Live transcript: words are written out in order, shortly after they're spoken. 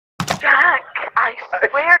I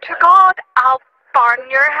swear to God, I'll burn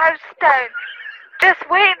your house down. Just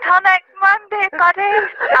wait till next Monday, buddy.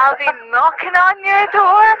 I'll be knocking on your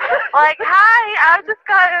door like, hi, I just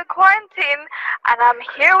got out of quarantine and I'm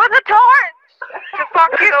here with a torch to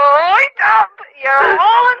fucking light up your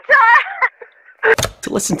whole entire... To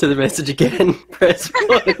listen to the message again, press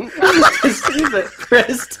 1. To save it,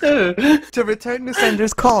 press 2. To return the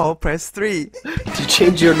sender's call, press 3. To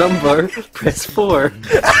change your number, press 4.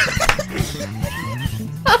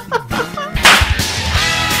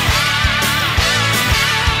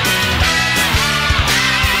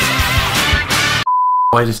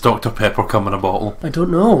 Why does Dr. Pepper come in a bottle? I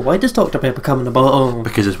don't know. Why does Dr. Pepper come in a bottle?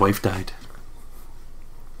 Because his wife died.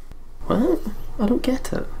 What? I don't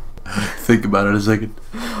get it. Think about it a second.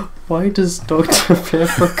 Why does Dr.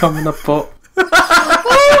 Pepper come in a bottle?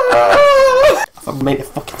 I might have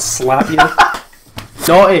fucking slap you.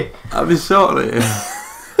 Naughty! I'm sorry.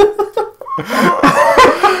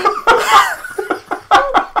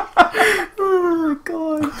 Oh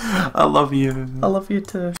god. I love you. I love you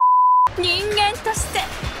too.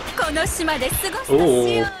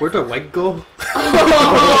 Oh, where'd the wig go?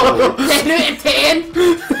 10 out of 10!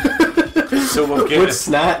 Someone get Good it.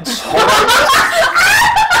 snatch.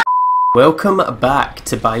 Welcome back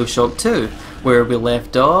to Bioshock 2, where we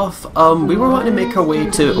left off. We were wanting to make our way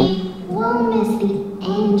to...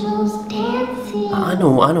 I know.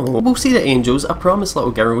 We'll see the angels, I promise,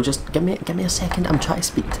 little girl. Just give me a second, I'm trying to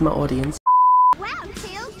speak to my audience. Wow,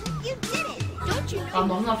 Tails, you did it! Don't you know?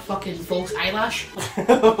 I'm on that fucking false eyelash.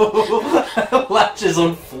 Lashes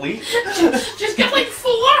on fleek. Just get like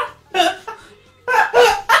 4!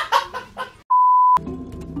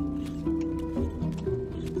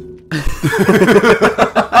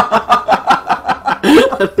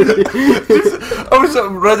 I was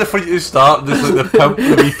ready for you to start, just like the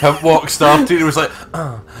wee pimp walk started. It was like,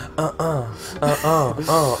 and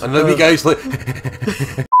then the guy's like,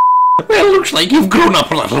 well, looks like you've grown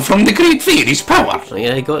up a little from the Great Fairy's power.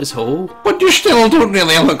 Yeah, he got his hole. But you still don't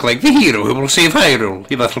really look like the hero who will save Hyrule,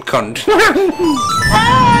 you little cunt.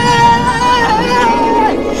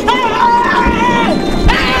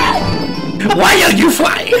 Why are you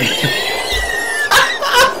flying?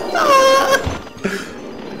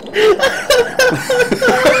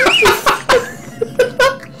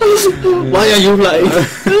 Why are you flying?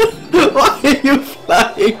 Why are you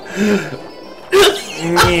flying?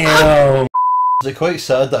 Is it quite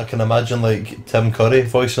sad that I can imagine like Tim Curry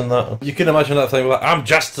voicing that? You can imagine that thing like, I'm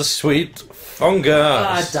just a sweet fungus.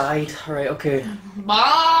 I died. Alright, okay.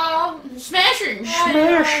 Smashing!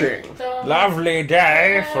 Smashing! Lovely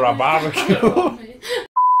day for a barbecue.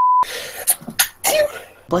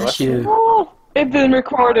 Bless you. Oh, it's been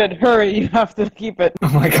recorded. Hurry, you have to keep it. Oh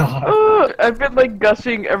my god. Oh, I've been like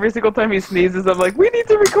gushing every single time he sneezes. I'm like, we need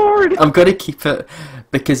to record. I'm gonna keep it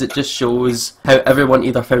because it just shows how everyone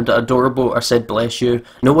either found it adorable or said bless you.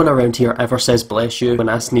 No one around here ever says bless you when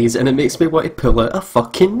I sneeze, and it makes me want to pull out a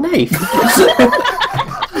fucking knife.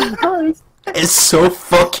 It's so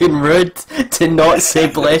fucking rude to not say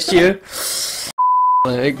bless you.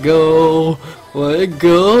 Let it go, let it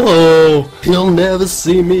go. You'll never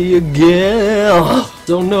see me again.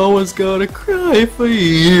 Don't know what's gonna cry for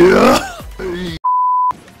you.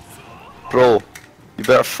 Bro, you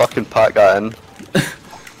better fucking pack that in.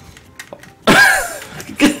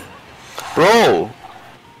 Bro!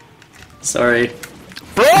 Sorry.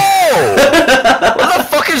 Bro! What the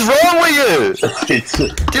fuck is wrong with you? Do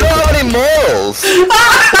you not have any morals?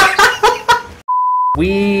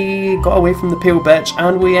 We got away from the pale bitch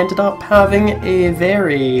and we ended up having a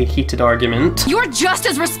very heated argument. You're just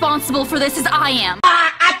as responsible for this as I am.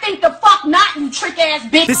 I think the fuck not, you trick ass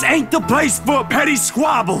bitch! This ain't the place for petty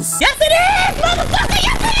squabbles! Yes it is, motherfucker!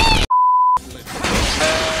 Yes it is!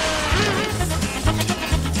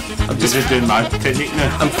 I'm just doing my technique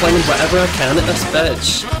now. I'm flinging whatever I can at this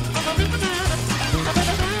bitch.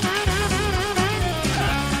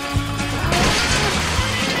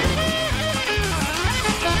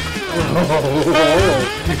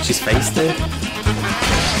 Oh, she's feisty.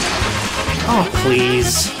 Oh,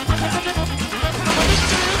 please.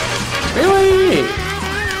 Really?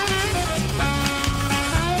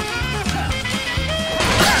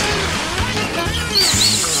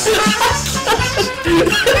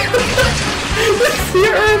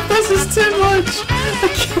 This is too much. I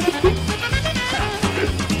can't.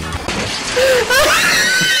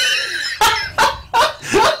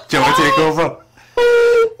 Do you want to take over?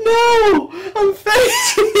 No! I'm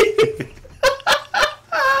fainting!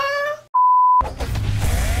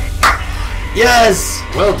 Yes!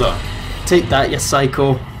 Well done. Take that, you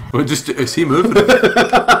psycho. Well, just, is he moving?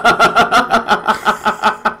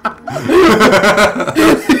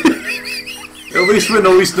 face when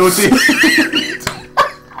always naughty.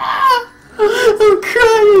 I'm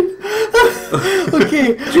crying.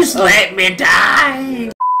 Okay. Just let me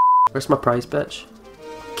die. Where's my prize, bitch?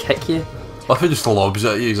 Kick you. I think just lobs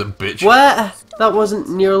at you, he's a bitch. What? That wasn't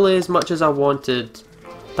nearly as much as I wanted.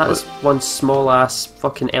 That is one small ass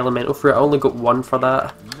fucking elemental fruit. I only got one for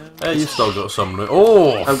that. Hey, you still got some.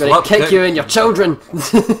 Oh, I'm gonna kick you and your children.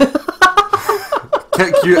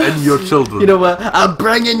 Kick you and your children. You know what? I'm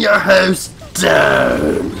bringing your house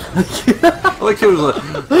down. I like he was like,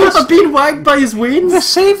 I've been whacked by his wings. The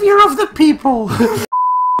saviour of the people.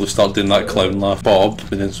 We'll start doing that clown laugh. Bob,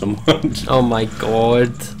 and then someone. Oh my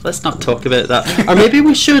god. Let's not talk about that. Or maybe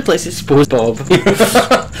we should. Let's expose Bob.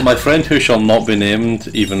 My friend who shall not be named,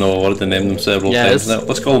 even though I already named them several times now.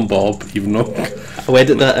 Let's call him Bob, even though. I'll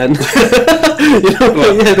edit that in. You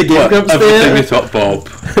know, yeah, the game comes every there. time we talk Bob.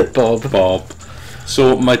 Bob.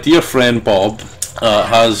 So my dear friend Bob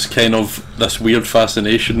has kind of this weird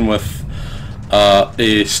fascination with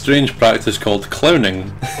a strange practice called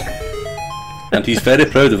clowning. And he's very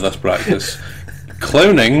proud of this practice.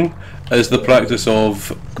 Clowning is the practice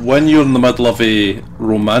of when you're in the middle of a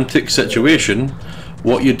romantic situation,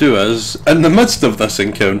 what you do is, in the midst of this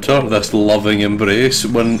encounter, this loving embrace,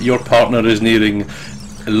 when your partner is nearing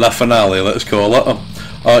la finale, let's call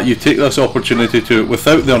it, you take this opportunity to,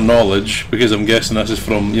 without their knowledge, because I'm guessing this is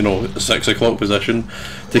from, you know, 6 o'clock position,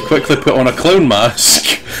 to quickly put on a clown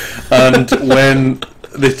mask, and when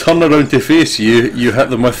they turn around to face you, you hit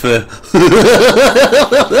them with the...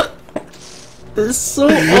 It's so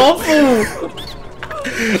awful!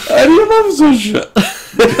 And your mum's so shit.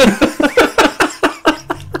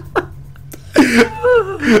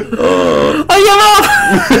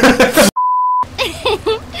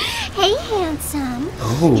 Hey, handsome.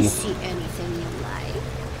 Oh. You see anything you like?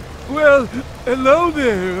 Well, hello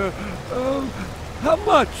there. How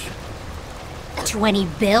much? 20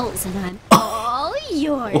 bills and I'm all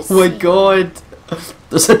yours. Oh my god.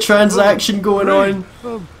 There's a transaction going on.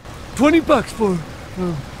 $20 for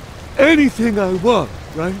anything I want,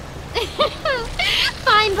 right?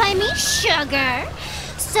 Fine by me, sugar.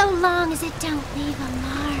 So long as it don't leave a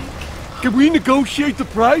mark. Can we negotiate the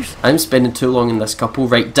price? I'm spending too long in this couple.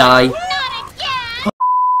 Right, die. Not again!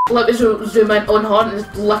 Let me zoom in on her, and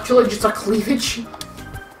it's literally just a cleavage.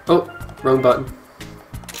 Oh, wrong button.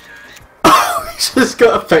 She's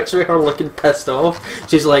got a picture of her looking pissed off.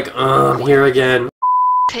 She's like, oh, I'm here again.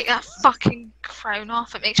 Take that fucking crown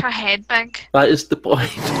off, it makes her head big. That is the point.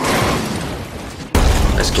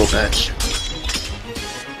 Let's go, bitch.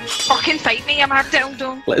 Fucking fight me, I'm a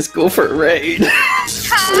dildo. Let's go for a raid. Oh,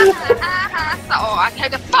 I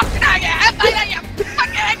kind of fucking I am,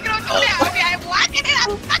 fucking I'm walking in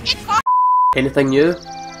a fucking car. Anything new?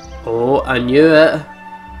 Oh, I knew it.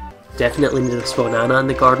 Definitely need a banana in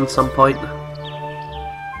the garden some point.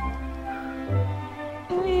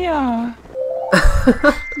 Yeah.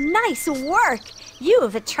 Nice work! You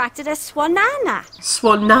have attracted a swanana.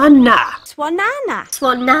 Swanana. Swanana.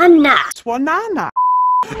 Swanana. Swanana.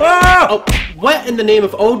 Ah! Oh, what in the name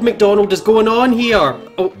of old MacDonald is going on here?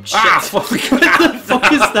 Oh shit! Ah, fuck. What the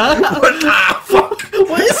fuck is that? Fuck!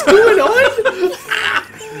 What is going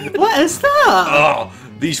on? What is that? Oh,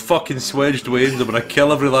 these fucking swedged wains are gonna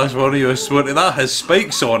kill every last one of you, I swear to that has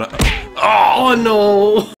spikes on it. Oh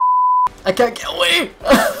no! I can't get away!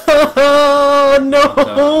 Oh no!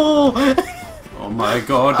 Oh my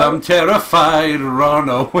god, I'm terrified, run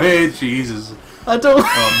away, Jesus. I don't.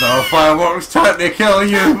 Oh no, fireworks trying to kill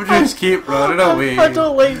you, but just keep running away. I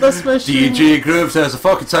don't like this mission. DJ Groove says a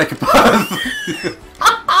fucking psychopath.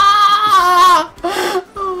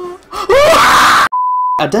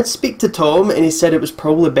 I did speak to Tom and he said it was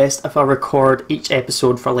probably best if I record each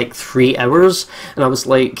episode for like 3 hours, and I was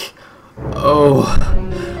like, oh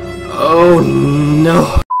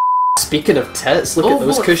no. Speaking of tits, look at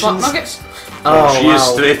those cushions. Oh, she is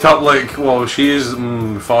straight up like, well, she is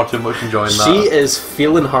far too much enjoying that. She is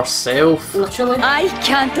feeling herself. Literally. I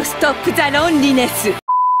can't stop the loneliness.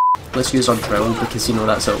 Let's use our drill because you know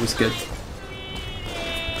that's always good.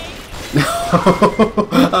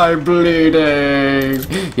 I'm bleeding.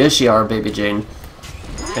 Yes, you are, baby Jane.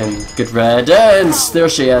 And good riddance. There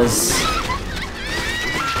she is.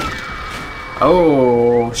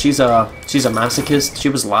 Oh, she's a masochist. She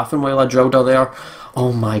was laughing while I drilled her there.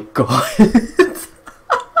 Oh my god.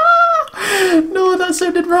 No, that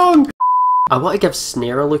sounded wrong. I want to give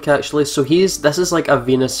Snare a look actually. So this is like a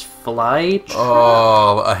Venus fly.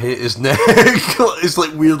 Oh, I hate his neck. It's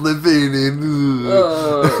like weirdly veiny.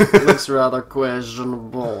 Looks rather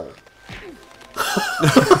questionable.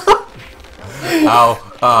 Ow,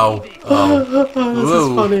 ow, ow. This is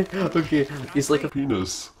funny. Okay, he's like a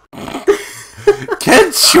penis.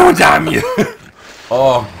 Kids, damn you!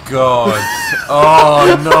 Oh god.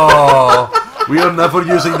 Oh no. We are never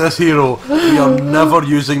using this hero. We are never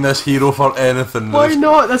using this hero for anything. Why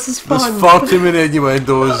not? This is fun. There's far too many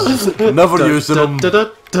innuendos. Never using them.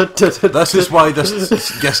 This is why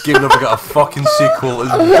this game never got a fucking sequel.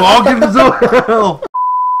 It's bogging as well.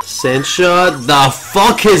 Sencha, the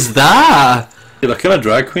fuck is that? You're a kind of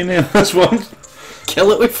drag queen in this one.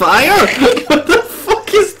 Kill it with fire? What the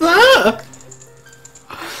fuck is that?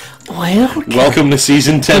 Well, welcome to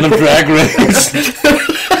season 10 of Drag Race.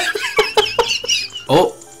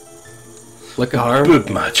 Oh, look at her. Boob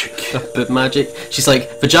magic. Boob magic. She's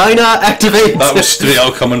like, vagina activate. That was straight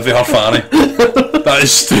out coming for her fanny. That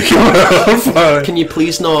is straight coming for her fanny. Can you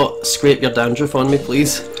please not scrape your dandruff on me,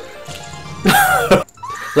 please?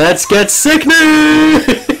 Let's get sickening!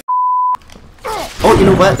 Oh, you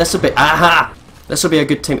know what? This will be This will be a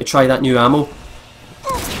good time to try that new ammo.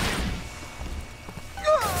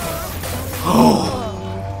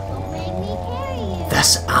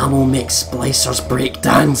 This ammo makes splicers break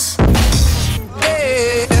dance.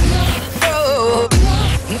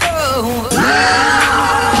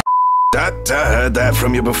 I heard that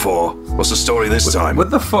from you before. What's the story this time? What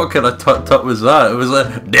the fuck kind of tut-tut was that? It was like,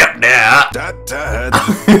 it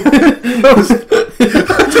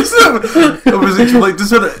was like,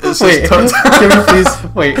 does it says tut. Give me please,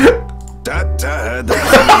 wait. I heard that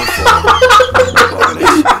from you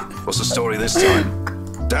before. What's the story this time?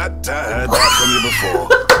 I heard that from you before.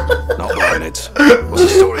 Not buying it. What's the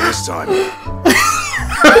story this time?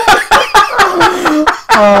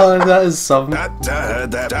 Oh, that is something. I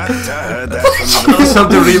heard that from you before.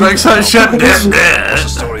 Something remix that shit. What's the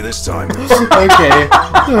story this time?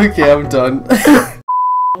 Okay, I'm done.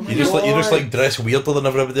 You just like dress weirder than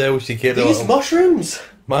everybody else. You care. These mushrooms,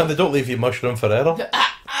 man, they don't leave you mushroom forever.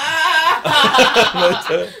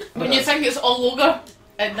 When you think it's all over,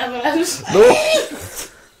 it never is. No.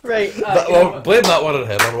 Right. Well, blame that one on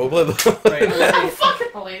Heather. We'll blame that. Right. I'm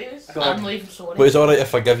fucking hilarious. I'm leaving, sorry. But it's alright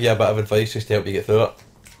if I give you a bit of advice just to help you get through it.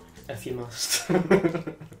 If you must.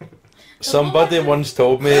 Somebody once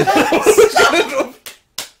told me that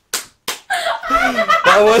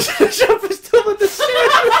I was still in the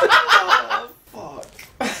Oh, fuck.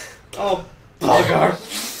 Oh, bugger.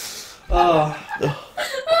 Oh.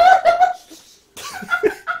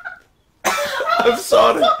 I'm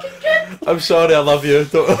sorry. I'm sorry, I love you.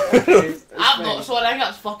 I'm not sorry, I think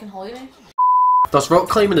that's fucking hilarious. There's rock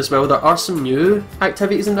climbing as well. There are some new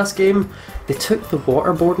activities in this game. They took the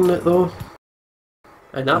waterboarding out though.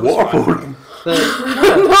 And that was waterboarding?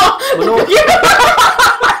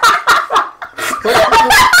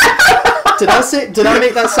 Did I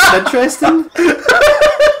make that sound interesting?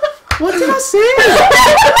 What did I say?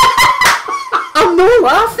 I'm not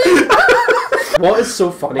laughing. What is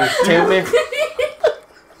so funny? Tell me.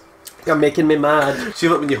 You're making me mad. See,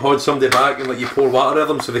 like when you hold somebody back and like you pour water at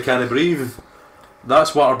them so they can't breathe.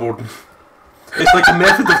 That's waterboarding. It's like a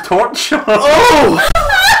method of torture. Oh!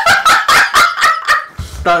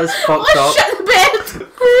 That is fucked up. Shit the bed.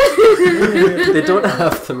 They don't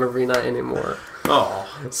have the marina anymore. Oh.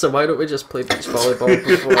 So why don't we just play beach volleyball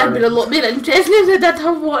before? I'd be a lot more interesting if they did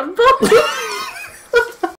have one.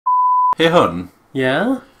 Hey hun.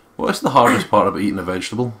 Yeah? What is the hardest part about eating a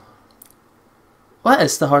vegetable? What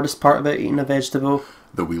is the hardest part about eating a vegetable?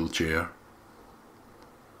 The wheelchair.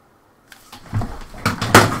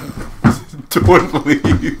 Don't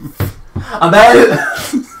leave. I'm out!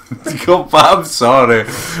 I'm sorry.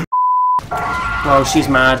 Oh, she's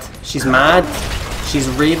mad. She's mad. She's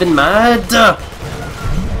raving mad.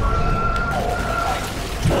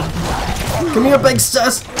 Come here, big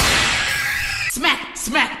sis. Smack,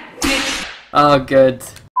 smack, bitch. Oh, good.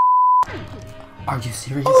 Are you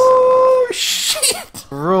serious? Oh, shit.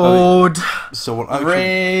 Road. So we're actually...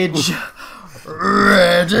 Rage.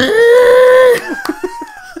 Ready.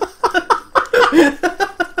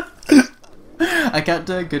 I can't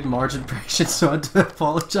do a good Marge impression, so I do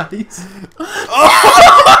apologise.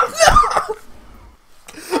 Oh, no!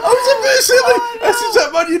 I was about to say, like, this is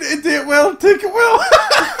it, man, you need to do it well, take it well.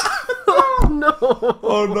 Oh no!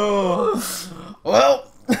 Oh no!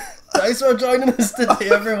 Well, thanks for joining us today,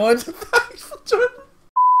 everyone. Thanks for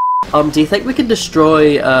joining. Do you think we can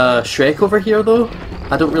destroy Shrek over here, though?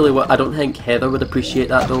 I don't think Heather would appreciate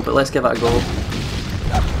that, though. But let's give it a go.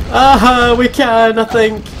 Aha, we can, I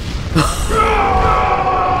think.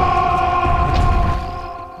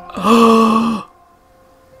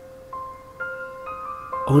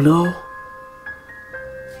 Oh no!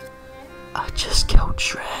 I just killed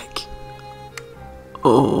Shrek.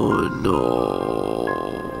 Oh no!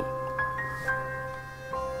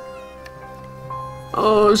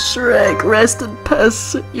 Oh, Shrek, rest in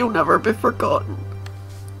peace. You'll never be forgotten.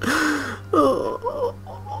 Oh.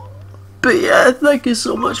 But yeah, thank you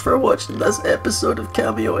so much for watching this episode of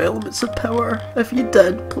Kameo Elements of Power. If you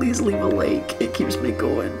did, please leave a like. It keeps me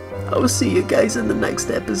going. I will see you guys in the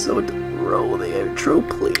next episode. Roll the outro,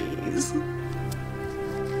 please.